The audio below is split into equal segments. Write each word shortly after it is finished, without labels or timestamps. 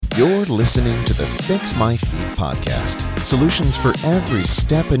You're listening to the Fix My Feet podcast. Solutions for every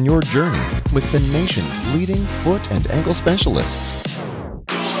step in your journey with the nation's leading foot and ankle specialists.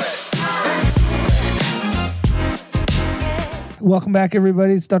 Welcome back,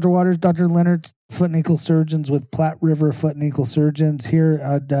 everybody. It's Dr. Waters, Dr. Leonard, foot and ankle surgeons with Platte River Foot and Ankle Surgeons here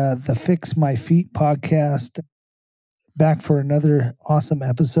at the Fix My Feet podcast. Back for another awesome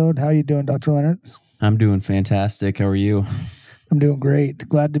episode. How are you doing, Dr. Leonard? I'm doing fantastic. How are you? I'm doing great.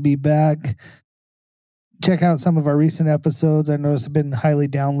 Glad to be back. Check out some of our recent episodes. I noticed have been highly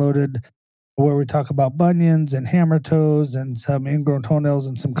downloaded, where we talk about bunions and hammer toes and some ingrown toenails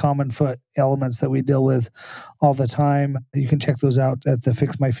and some common foot elements that we deal with all the time. You can check those out at the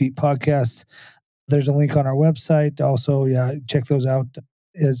Fix My Feet podcast. There's a link on our website. Also, check those out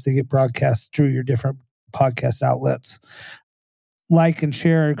as they get broadcast through your different podcast outlets. Like and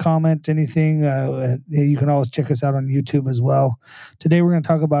share or comment anything. You can always check us out on YouTube as well. Today, we're going to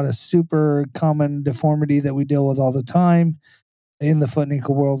talk about a super common deformity that we deal with all the time in the foot and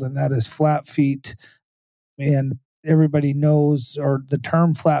ankle world, and that is flat feet. And everybody knows or the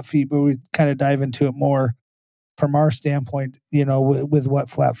term flat feet, but we kind of dive into it more from our standpoint, with what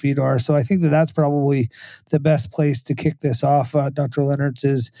flat feet are. So I think that's probably the best place to kick this off, Dr. Leonard,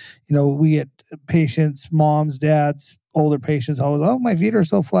 is, we get patients, moms, dads, older patients always, oh, my feet are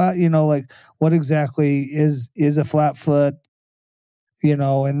so flat, what exactly is a flat foot,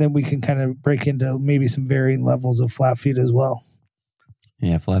 and then we can kind of break into maybe some varying levels of flat feet as well.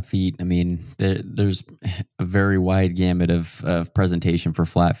 Yeah, flat feet. I mean, there's a very wide gamut of presentation for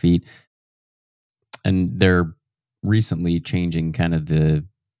flat feet, and they're recently changing kind of the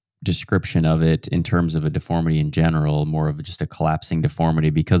description of it in terms of a deformity in general, more of just a collapsing deformity,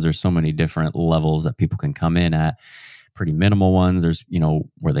 because there's so many different levels that people can come in at. Pretty minimal ones. There's,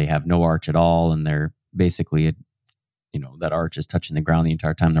 where they have no arch at all, and they're basically, that arch is touching the ground the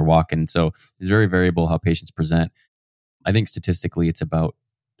entire time they're walking. So it's very variable how patients present. I think statistically it's about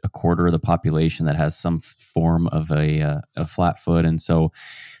a quarter of the population that has some form of a flat foot. And so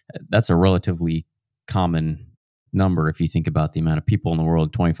that's a relatively common number if you think about the amount of people in the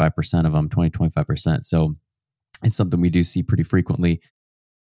world, 25% of them, 25%. So it's something we do see pretty frequently.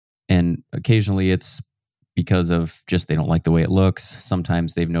 And occasionally it's because of just they don't like the way it looks.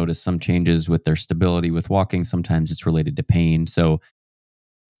 Sometimes they've noticed some changes with their stability with walking. Sometimes it's related to pain. So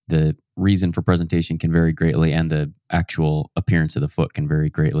the reason for presentation can vary greatly, and the actual appearance of the foot can vary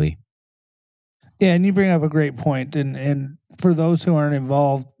greatly. Yeah, and you bring up a great point. And for those who aren't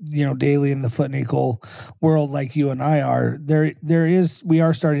involved, daily in the foot and ankle world like you and I are, we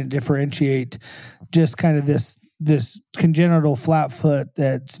are starting to differentiate just kind of this congenital flat foot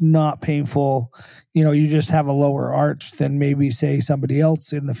that's not painful. You just have a lower arch than maybe, say, somebody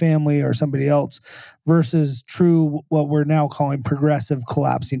else in the family or somebody else, versus true, what we're now calling progressive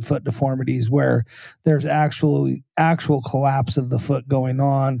collapsing foot deformities, where there's actual collapse of the foot going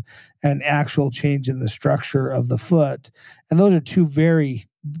on and actual change in the structure of the foot. And those are two very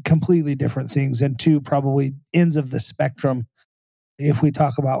completely different things, and two probably ends of the spectrum if we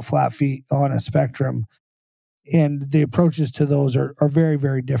talk about flat feet on a spectrum. And the approaches to those are very,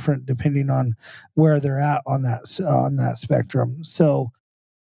 very different depending on where they're at on that spectrum. So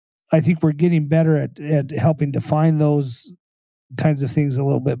I think we're getting better at helping define those kinds of things a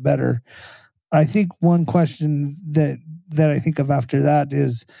little bit better. I think one question that I think of after that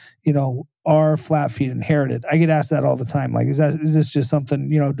is, are flat feet inherited? I get asked that all the time. Like, is this just something,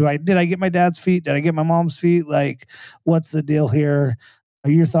 did I get my dad's feet? Did I get my mom's feet? Like, what's the deal here?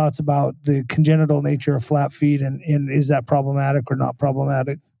 Your thoughts about the congenital nature of flat feet, and is that problematic or not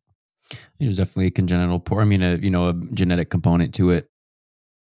problematic? There's definitely a congenital, a genetic component to it.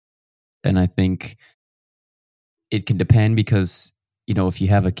 And I think it can depend because, if you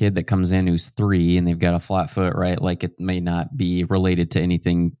have a kid that comes in who's 3 and they've got a flat foot, right? Like, it may not be related to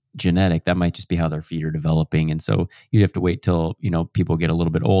anything genetic. That might just be how their feet are developing. And so you have to wait till, people get a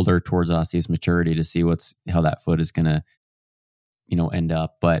little bit older towards osseous maturity to see how that foot is going to, end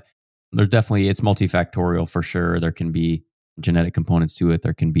up. But there's definitely, it's multifactorial for sure. There can be genetic components to it.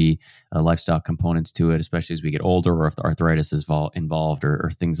 There can be lifestyle components to it, especially as we get older, or if the arthritis is involved or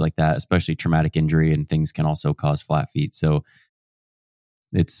things like that, especially traumatic injury and things can also cause flat feet. So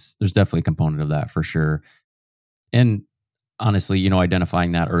there's definitely a component of that for sure. And honestly,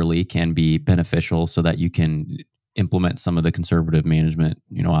 identifying that early can be beneficial so that you can implement some of the conservative management,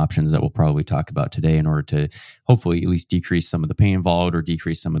 options that we'll probably talk about today in order to hopefully at least decrease some of the pain involved or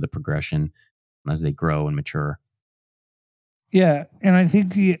decrease some of the progression as they grow and mature. Yeah, and I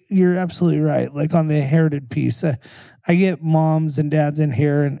think you're absolutely right. Like on the inherited piece, I get moms and dads in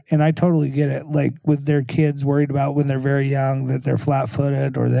here, and I totally get it. Like with their kids worried about when they're very young that they're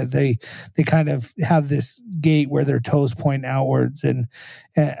flat-footed or that they kind of have this gait where their toes point outwards. And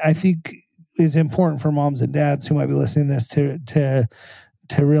I think it's important for moms and dads who might be listening to this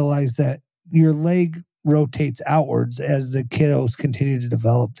to realize that your leg rotates outwards as the kiddos continue to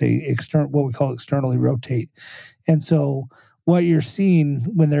develop. They what we call externally rotate, and so what you're seeing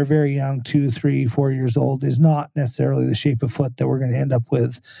when they're very young, 2, 3, 4 years old, is not necessarily the shape of foot that we're going to end up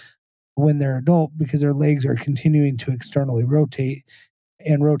with when they're adult, because their legs are continuing to externally rotate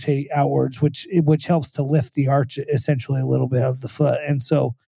and rotate outwards, which helps to lift the arch essentially a little bit of the foot. And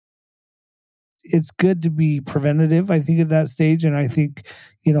so it's good to be preventative, I think, at that stage. And I think,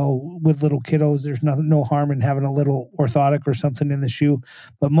 with little kiddos, there's no harm in having a little orthotic or something in the shoe.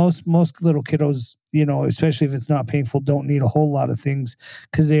 But most little kiddos, especially if it's not painful, don't need a whole lot of things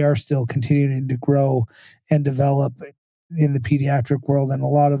because they are still continuing to grow and develop in the pediatric world. And a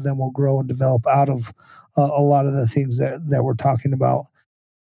lot of them will grow and develop out of a lot of the things that we're talking about.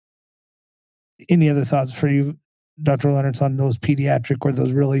 Any other thoughts for you, Dr. Leonard, on those pediatric or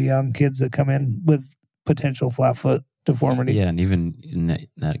those really young kids that come in with potential flat foot deformity? Yeah, and even in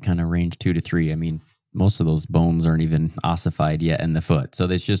that kind of range 2 to 3, I mean, most of those bones aren't even ossified yet in the foot. So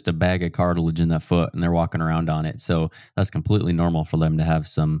there's just a bag of cartilage in that foot and they're walking around on it. So that's completely normal for them to have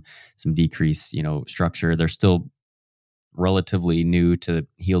some decreased, structure. They're still relatively new to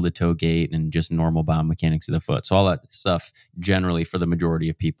heel to toe gait and just normal biomechanics of the foot. So all that stuff generally for the majority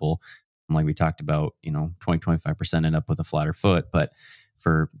of people, like we talked about, 20-25% end up with a flatter foot, but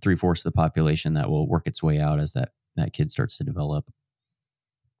for 3/4 of the population, that will work its way out as that kid starts to develop.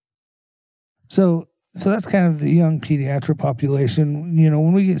 So that's kind of the young pediatric population.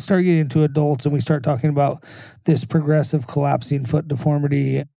 When we start getting into adults and we start talking about this progressive collapsing foot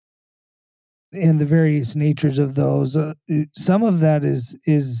deformity and the various natures of those, some of that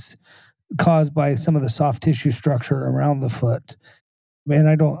is caused by some of the soft tissue structure around the foot. And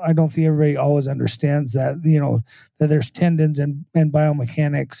I don't think everybody always understands that, that there's tendons and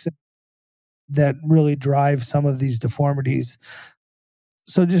biomechanics that really drive some of these deformities.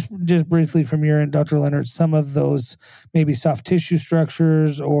 So just briefly from your end, Dr. Leonard, some of those maybe soft tissue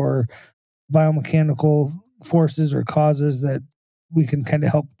structures or biomechanical forces or causes that we can kind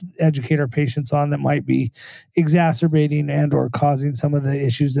of help educate our patients on that might be exacerbating and or causing some of the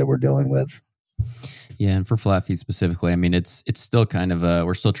issues that we're dealing with. Yeah, and for flat feet specifically, I mean, it's still kind of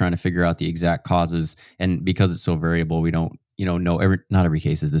we're still trying to figure out the exact causes, and because it's so variable, we don't know not every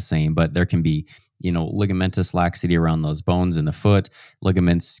case is the same, but there can be ligamentous laxity around those bones in the foot.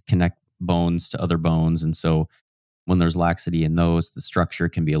 Ligaments connect bones to other bones, and so when there's laxity in those, the structure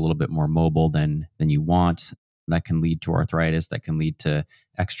can be a little bit more mobile than you want. That can lead to arthritis. That can lead to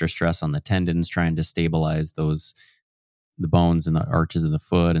extra stress on the tendons trying to stabilize the bones and the arches of the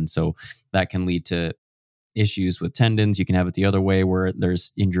foot, and so that can lead to issues with tendons. You can have it the other way where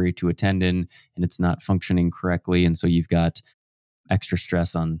there's injury to a tendon and it's not functioning correctly. And so you've got extra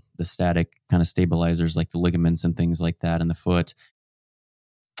stress on the static kind of stabilizers like the ligaments and things like that in the foot.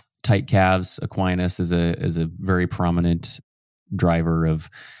 Tight calves, equinus is a very prominent driver of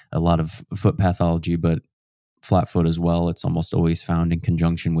a lot of foot pathology, but flat foot as well. It's almost always found in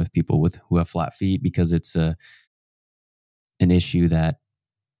conjunction with people who have flat feet because it's an issue that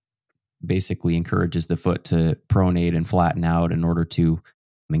basically encourages the foot to pronate and flatten out in order to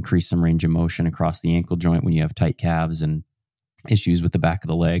increase some range of motion across the ankle joint when you have tight calves and issues with the back of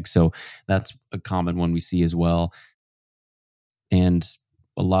the leg. So that's a common one we see as well. And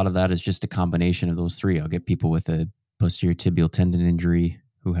a lot of that is just a combination of those three. I'll get people with a posterior tibial tendon injury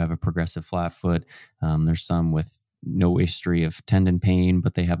who have a progressive flat foot. There's some with no history of tendon pain,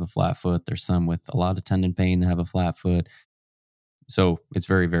 but they have a flat foot. There's some with a lot of tendon pain that have a flat foot. So it's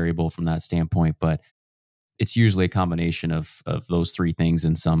very variable from that standpoint, but it's usually a combination of those three things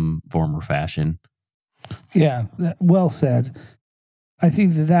in some form or fashion. Yeah, well said. I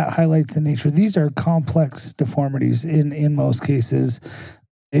think that highlights the nature. These are complex deformities in most cases,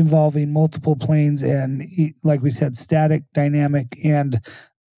 involving multiple planes and, like we said, static, dynamic, and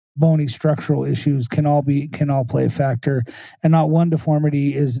bony structural issues can all play a factor. And not one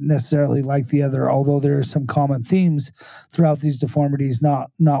deformity is necessarily like the other, although there are some common themes throughout these deformities.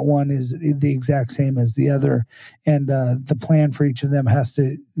 Not one is the exact same as the other, and the plan for each of them has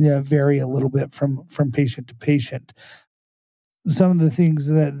to vary a little bit from patient to patient. Some of the things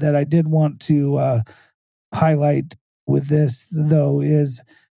that I did want to highlight with this, though, is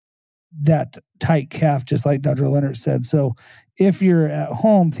that tight calf, just like Dr. Leonard said. So if you're at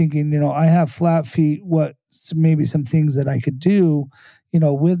home thinking, I have flat feet, what maybe some things that I could do,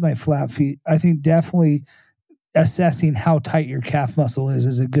 with my flat feet. I think definitely assessing how tight your calf muscle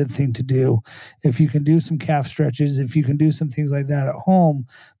is a good thing to do. If you can do some calf stretches, if you can do some things like that at home,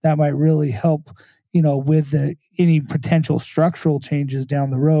 that might really help, with any potential structural changes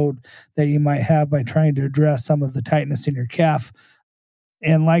down the road that you might have by trying to address some of the tightness in your calf.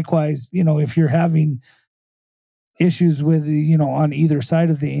 And likewise, if you're having issues with, on either side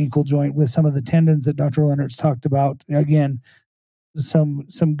of the ankle joint with some of the tendons that Dr. Leonard's talked about, again, some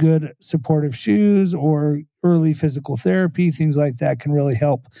good supportive shoes or early physical therapy, things like that can really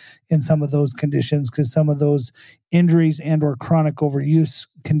help in some of those conditions, because some of those injuries and or chronic overuse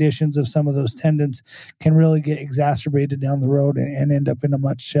conditions of some of those tendons can really get exacerbated down the road and end up in a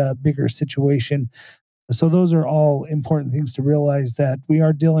much bigger situation. So those are all important things to realize, that we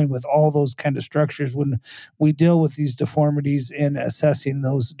are dealing with all those kind of structures when we deal with these deformities and assessing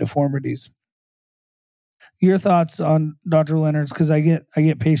those deformities. Your thoughts on Dr. Leonard's, because I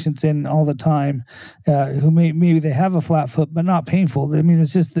get patients in all the time who maybe they have a flat foot but not painful. I mean,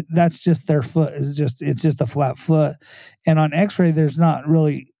 it's just that's just their foot. It's just a flat foot, and on X-ray there's not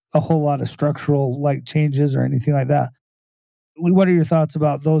really a whole lot of structural like changes or anything like that. What are your thoughts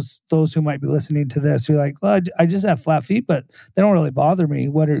about those who might be listening to this? You're like, well, I just have flat feet, but they don't really bother me.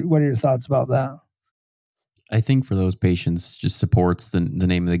 What are your thoughts about that? I think for those patients, just support's the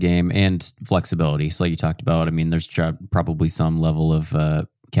name of the game, and flexibility. So like you talked about, I mean, there's probably some level of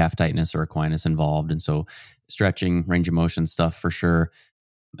calf tightness or equinus involved. And so stretching, range of motion stuff for sure.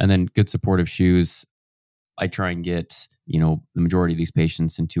 And then good supportive shoes. I try and get, the majority of these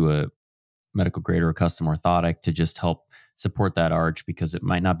patients into a medical grade or a custom orthotic to just help support that arch, because it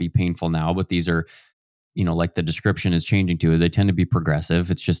might not be painful now, but these are, like the description is changing to it. They tend to be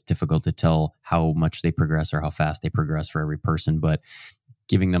progressive. It's just difficult to tell how much they progress or how fast they progress for every person. But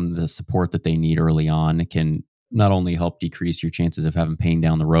giving them the support that they need early on can not only help decrease your chances of having pain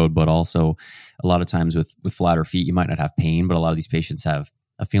down the road, but also a lot of times with flatter feet, you might not have pain, but a lot of these patients have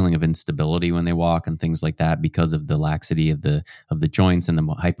a feeling of instability when they walk and things like that because of the laxity of the joints and the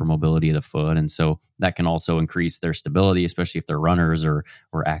hypermobility of the foot. And so that can also increase their stability, especially if they're runners or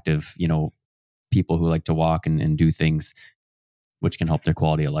active, people who like to walk and do things, which can help their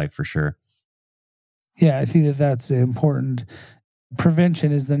quality of life for sure. Yeah, I think that's important.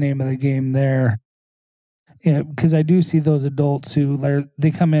 Prevention is the name of the game there. Because I do see those adults who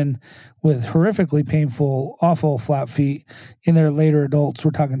they come in with horrifically painful, awful flat feet in their later adults.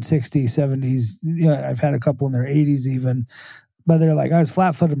 We're talking 60s, 70s. I've had a couple in their 80s even. But they're like, I was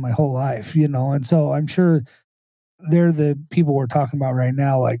flat-footed my whole life, And so I'm sure they're the people we're talking about right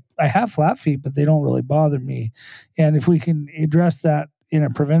now. Like, I have flat feet, but they don't really bother me. And if we can address that in a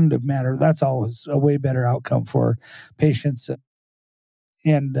preventative manner, that's always a way better outcome for patients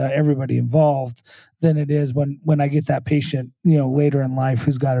and everybody involved than it is when I get that patient, later in life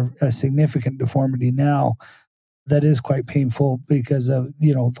who's got a significant deformity now that is quite painful because of,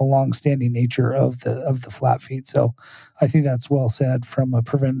 the long-standing nature of the flat feet. So I think that's well said from a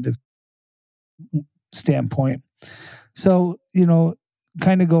preventative standpoint. So,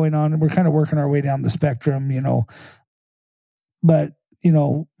 kind of going on, we're kind of working our way down the spectrum, but,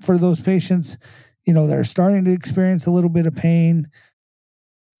 for those patients, they're starting to experience a little bit of pain,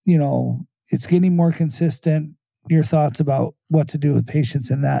 it's getting more consistent. Your thoughts about what to do with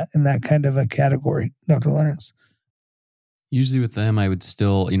patients in that kind of a category, Dr. Leonard's? Usually with them, I would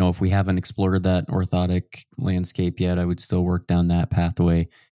still, if we haven't explored that orthotic landscape yet, I would still work down that pathway.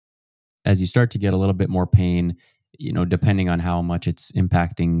 As you start to get a little bit more pain, depending on how much it's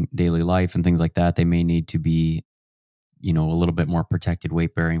impacting daily life and things like that, they may need to be, a little bit more protected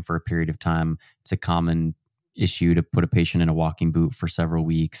weight bearing for a period of time. It's a common issue to put a patient in a walking boot for several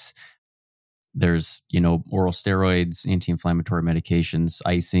weeks. There's, oral steroids, anti-inflammatory medications,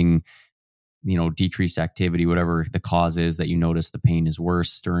 icing, decreased activity, whatever the cause is that you notice the pain is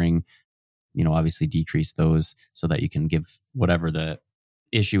worse during, obviously decrease those so that you can give whatever the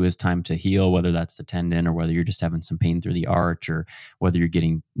issue is time to heal, whether that's the tendon or whether you're just having some pain through the arch or whether you're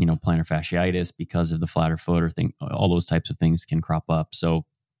getting, plantar fasciitis because of the flatter foot or all those types of things can crop up. So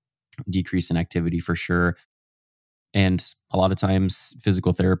decrease in activity for sure. And a lot of times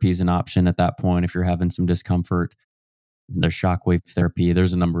physical therapy is an option at that point. If you're having some discomfort, there's shockwave therapy.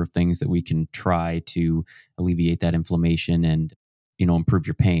 There's a number of things that we can try to alleviate that inflammation and, improve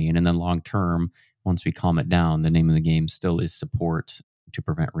your pain. And then long term, once we calm it down, the name of the game still is support to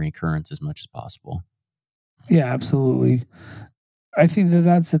prevent recurrence as much as possible. Yeah, absolutely. I think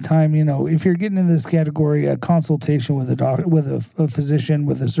that's the time, if you're getting in this category, a consultation with a doctor, with a physician,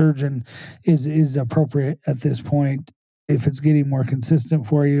 with a surgeon is appropriate at this point. if it's getting more consistent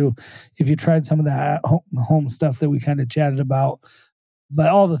for you, if you tried some of that home stuff that we kind of chatted about. But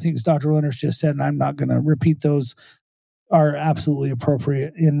all the things Dr. Leonard's just said, and I'm not going to repeat those, are absolutely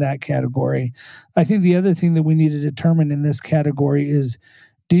appropriate in that category. I think the other thing that we need to determine in this category is,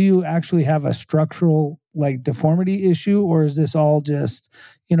 do you actually have a structural like deformity issue, or is this all just,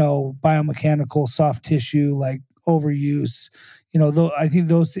 biomechanical soft tissue, like overuse? I think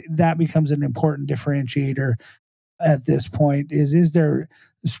that becomes an important differentiator at this point. Is there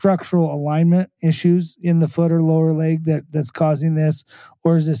structural alignment issues in the foot or lower leg that's causing this,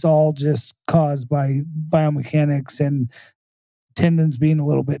 or is this all just caused by biomechanics and tendons being a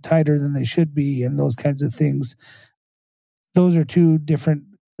little bit tighter than they should be and those kinds of things? Those are two different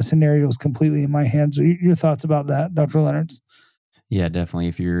scenarios completely in my hands. Your thoughts about that, Dr. Leonards? Yeah, definitely.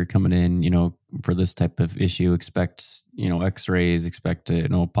 If you're coming in, for this type of issue, expect, x-rays, expect,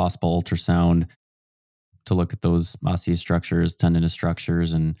 possible ultrasound to look at those osseous structures, tendinous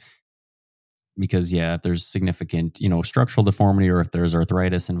structures. And because, if there's significant, structural deformity, or if there's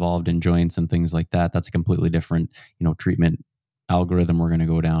arthritis involved in joints and things like that, that's a completely different, treatment algorithm we're going to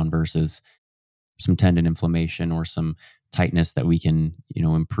go down versus some tendon inflammation or some tightness that we can,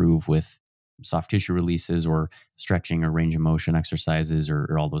 improve with soft tissue releases or stretching or range of motion exercises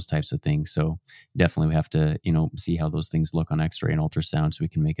or all those types of things. So definitely we have to, see how those things look on x-ray and ultrasound so we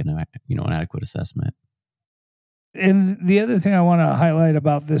can make an adequate assessment. And the other thing I want to highlight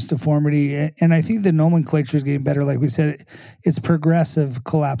about this deformity, and I think the nomenclature is getting better, like we said, it's progressive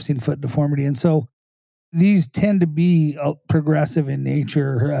collapsing foot deformity. And so these tend to be progressive in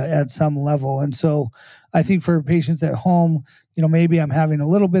nature at some level. And so I think for patients at home, maybe I'm having a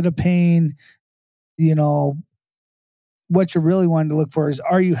little bit of pain, what you're really wanting to look for is,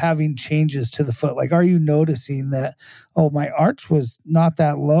 are you having changes to the foot? Like, are you noticing that, my arch was not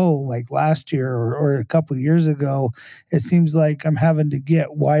that low like last year or a couple of years ago. It seems like I'm having to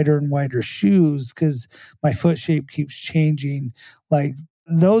get wider and wider shoes because my foot shape keeps changing. Like,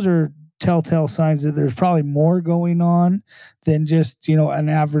 those are telltale signs that there's probably more going on than just, an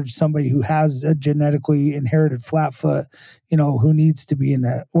average somebody who has a genetically inherited flat foot, who needs to be in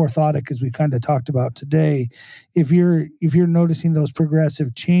an orthotic, as we kind of talked about today. If you're noticing those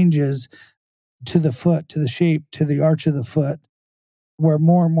progressive changes to the foot, to the shape, to the arch of the foot, where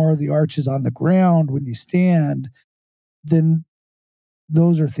more and more of the arch is on the ground when you stand, then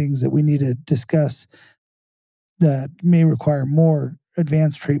those are things that we need to discuss that may require more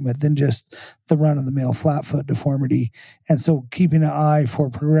advanced treatment than just the run-of-the-mill flat foot deformity. And so keeping an eye for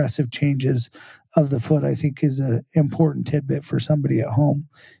progressive changes of the foot, I think, is an important tidbit for somebody at home.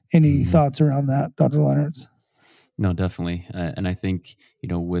 Any thoughts around that, Dr. Leonards? No, definitely. And I think,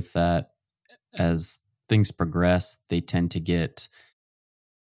 with that, as things progress, they tend to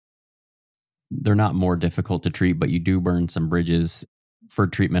they're not more difficult to treat, but you do burn some bridges for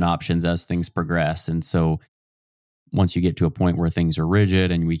treatment options as things progress. And so once you get to a point where things are rigid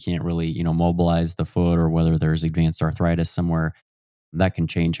and we can't really, mobilize the foot, or whether there's advanced arthritis somewhere, that can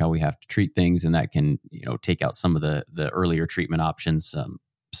change how we have to treat things, and that can, take out some of the earlier treatment options.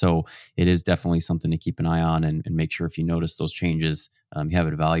 So it is definitely something to keep an eye on and make sure if you notice those changes, you have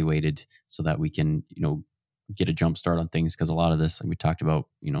it evaluated so that we can, get a jump start on things. Because a lot of this, like we talked about,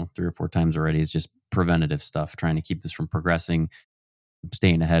 3 or 4 times already, is just preventative stuff, trying to keep this from progressing,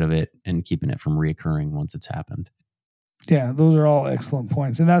 staying ahead of it, and keeping it from reoccurring once it's happened. Yeah, those are all excellent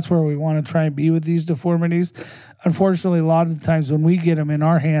points. And that's where we want to try and be with these deformities. Unfortunately, a lot of the times when we get them in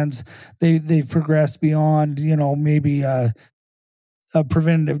our hands, they've progressed beyond, maybe a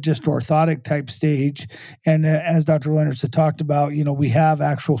preventative, just orthotic type stage. And as Dr. Leonards had talked about, we have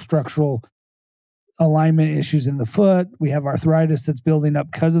actual structural alignment issues in the foot. We have arthritis that's building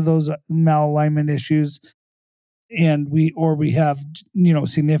up because of those malalignment issues. And we have,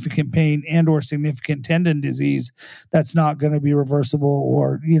 significant pain and or significant tendon disease that's not going to be reversible,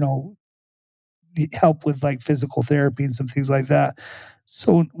 or, help with like physical therapy and some things like that.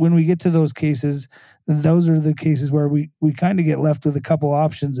 So when we get to those cases, those are the cases where we kind of get left with a couple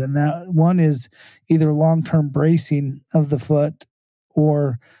options. And that one is either long-term bracing of the foot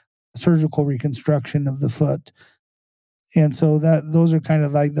or surgical reconstruction of the foot. And so those are kind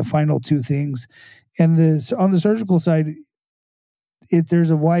of like the final two things. And on the surgical side,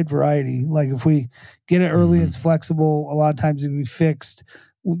 there's a wide variety. Like if we get it early, it's flexible. A lot of times it can be fixed,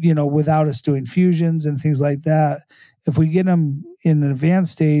 without us doing fusions and things like that. If we get them in an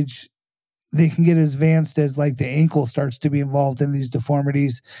advanced stage, they can get as advanced as like the ankle starts to be involved in these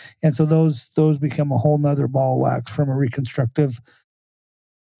deformities. And so those become a whole nother ball of wax from a reconstructive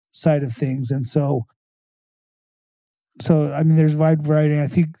side of things. And so I mean, there's a wide variety. I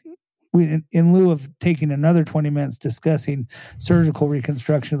think in lieu of taking another 20 minutes discussing surgical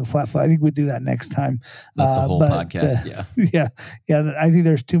reconstruction of the flat foot, I think we'd do that next time. That's a whole podcast. Yeah. I think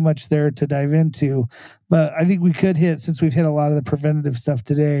there's too much there to dive into, but I think we could hit, since we've hit a lot of the preventative stuff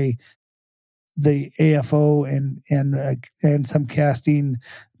today, the AFO and some casting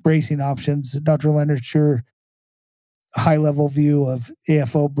bracing options. Dr. Leonard, your high-level view of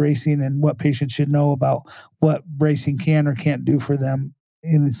AFO bracing and what patients should know about what bracing can or can't do for them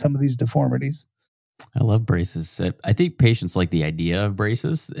in some of these deformities. I love braces. I think patients like the idea of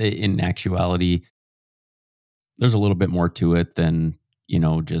braces. In actuality, there's a little bit more to it than,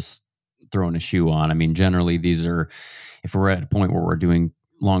 just throwing a shoe on. I mean, generally, these are, if we're at a point where we're doing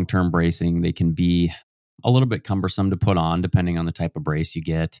long-term bracing, they can be a little bit cumbersome to put on depending on the type of brace you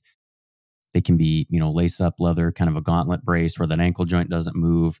get. They can be, lace-up leather, kind of a gauntlet brace where that ankle joint doesn't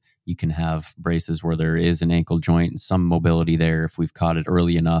move. You can have braces where there is an ankle joint and some mobility there if we've caught it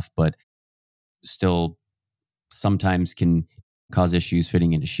early enough, but still sometimes can cause issues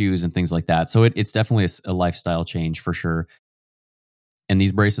fitting into shoes and things like that. So it's definitely a lifestyle change for sure. And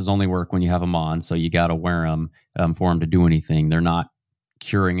these braces only work when you have them on, so you got to wear them for them to do anything. They're not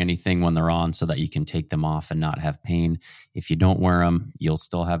curing anything when they're on so that you can take them off and not have pain. If you don't wear them, you'll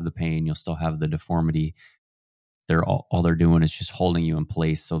still have the pain. You'll still have the deformity. All they're doing is just holding you in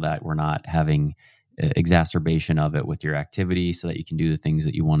place so that we're not having exacerbation of it with your activity, so that you can do the things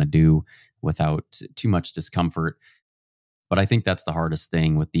that you want to do without too much discomfort. But I think that's the hardest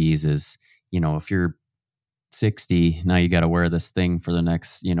thing with these is, if you're 60, now you got to wear this thing for the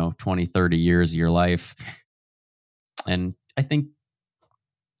next, 20, 30 years of your life. And I think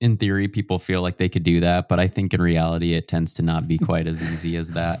in theory, people feel like they could do that, but I think in reality, it tends to not be quite as easy as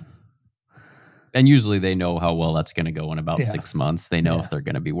that. And usually they know how well that's going to go in about 6 months. They know if they're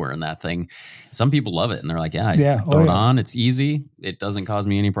going to be wearing that thing. Some people love it and they're like, throw it on. It's easy. It doesn't cause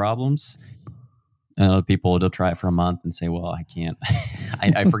me any problems. And other people, they'll try it for a month and say, well, I can't,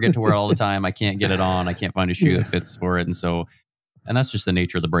 I forget to wear it all the time. I can't get it on. I can't find a shoe that fits for it. And that's just the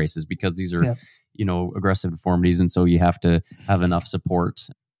nature of the braces, because these are, aggressive deformities. And so you have to have enough support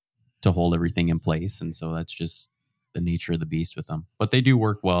to hold everything in place. And so that's just the nature of the beast with them. But they do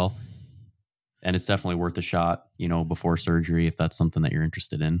work well. And it's definitely worth a shot, before surgery, if that's something that you're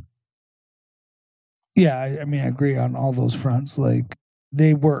interested in. Yeah, I mean, I agree on all those fronts. Like,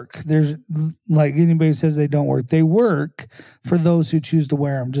 they work. There's, like, anybody who says they don't work, they work for those who choose to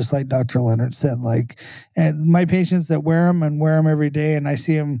wear them, just like Dr. Leonard said. Like, and my patients that wear them every day, and I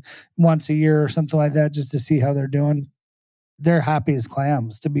see them once a year or something like that just to see how they're doing, they're happy as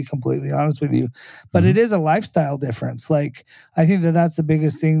clams, to be completely honest with you. But it is a lifestyle difference. Like, I think that's the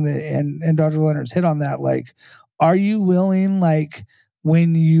biggest thing that, and Dr. Leonard's hit on that. Like, are you willing, like,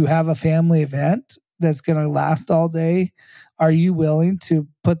 when you have a family event that's going to last all day, are you willing to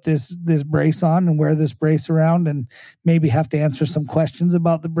put this brace on and wear this brace around and maybe have to answer some questions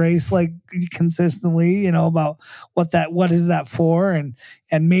about the brace, like, consistently, about what is that for? And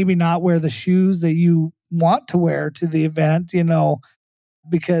maybe not wear the shoes that you want to wear to the event,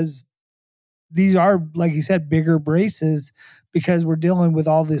 because these are, like you said, bigger braces, because we're dealing with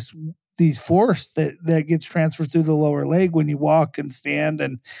all these force that gets transferred through the lower leg when you walk and stand.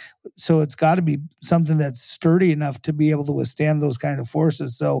 And so it's got to be something that's sturdy enough to be able to withstand those kind of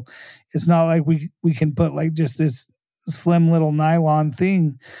forces. So it's not like we can put like just this slim little nylon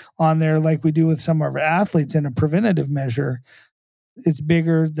thing on there like we do with some of our athletes in a preventative measure. It's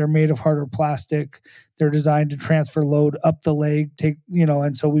bigger. They're made of harder plastic. They're designed to transfer load up the leg,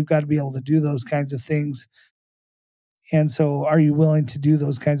 and so we've got to be able to do those kinds of things. And so are you willing to do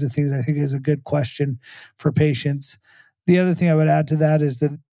those kinds of things? I think is a good question for patients. The other thing I would add to that is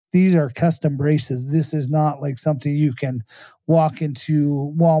that these are custom braces. This is not like something you can walk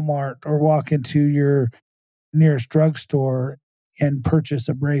into Walmart or walk into your nearest drugstore and purchase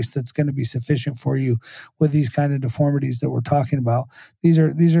a brace that's going to be sufficient for you with these kind of deformities that we're talking about. These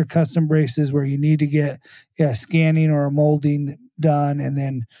are custom braces where you need to get a scanning or a molding done and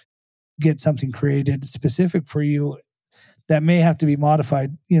then get something created specific for you that may have to be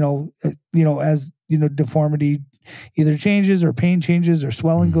modified, as, deformity either changes or pain changes or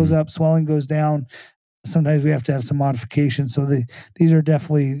swelling goes up, swelling goes down. Sometimes we have to have some modifications. So these are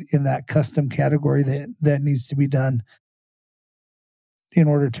definitely in that custom category that needs to be done in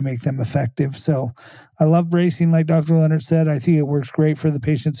order to make them effective. So I love bracing, like Dr. Leonard said. I think it works great for the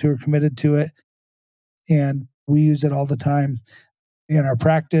patients who are committed to it. And we use it all the time in our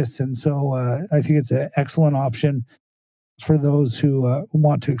practice. And so I think it's an excellent option for those who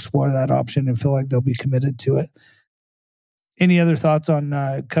want to explore that option and feel like they'll be committed to it. Any other thoughts on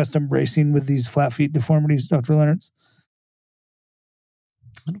custom bracing with these flat feet deformities, Dr. Leonard?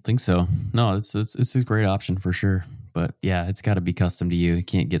 I don't think so. No, it's a great option for sure. But yeah, it's got to be custom to you. You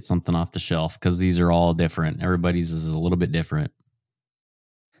can't get something off the shelf because these are all different. Everybody's is a little bit different.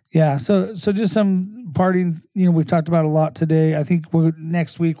 Yeah. So just some parting, we've talked about a lot today. I think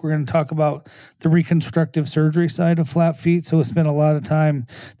next week we're going to talk about the reconstructive surgery side of flat feet. So we'll spend a lot of time.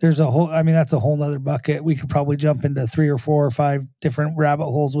 That's a whole nother bucket. We could probably jump into 3 or 4 or 5 different rabbit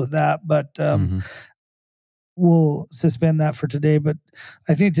holes with that, but we'll suspend that for today. But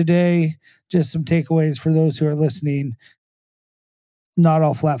I think today, just some takeaways for those who are listening. Not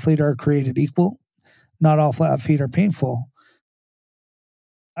all flat feet are created equal. Not all flat feet are painful.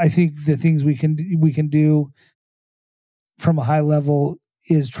 I think the things we can do from a high level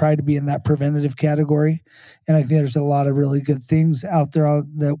is try to be in that preventative category. And I think there's a lot of really good things out there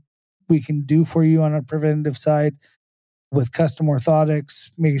that we can do for you on a preventative side with custom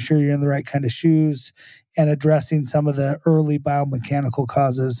orthotics, making sure you're in the right kind of shoes, and addressing some of the early biomechanical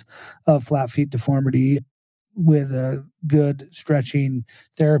causes of flat feet deformity with a good stretching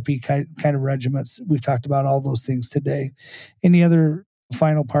therapy kind of regimens. We've talked about all those things today. Any other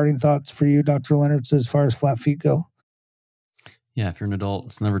final parting thoughts for you, Dr. Leonard, as far as flat feet go? Yeah, if you're an adult,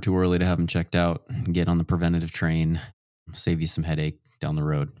 it's never too early to have them checked out and get on the preventative train. Save you some headache down the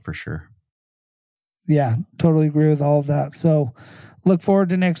road for sure. Yeah, totally agree with all of that. So look forward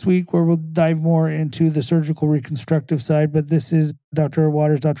to next week where we'll dive more into the surgical reconstructive side. But this is Dr.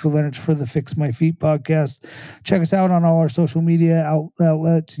 Waters, Dr. Leonard for the Fix My Feet podcast. Check us out on all our social media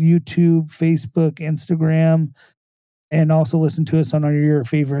outlets, YouTube, Facebook, Instagram, and also listen to us on your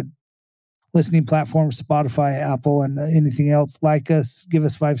favorite listening platforms, Spotify, Apple, and anything else. Like us, give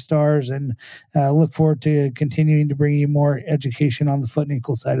us 5 stars, and look forward to continuing to bring you more education on the foot and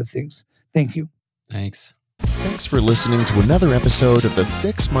ankle side of things. Thank you. Thanks. Thanks for listening to another episode of the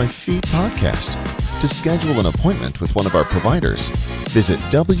Fix My Feet podcast. To schedule an appointment with one of our providers, visit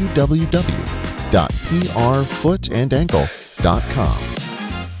www.prfootandankle.com.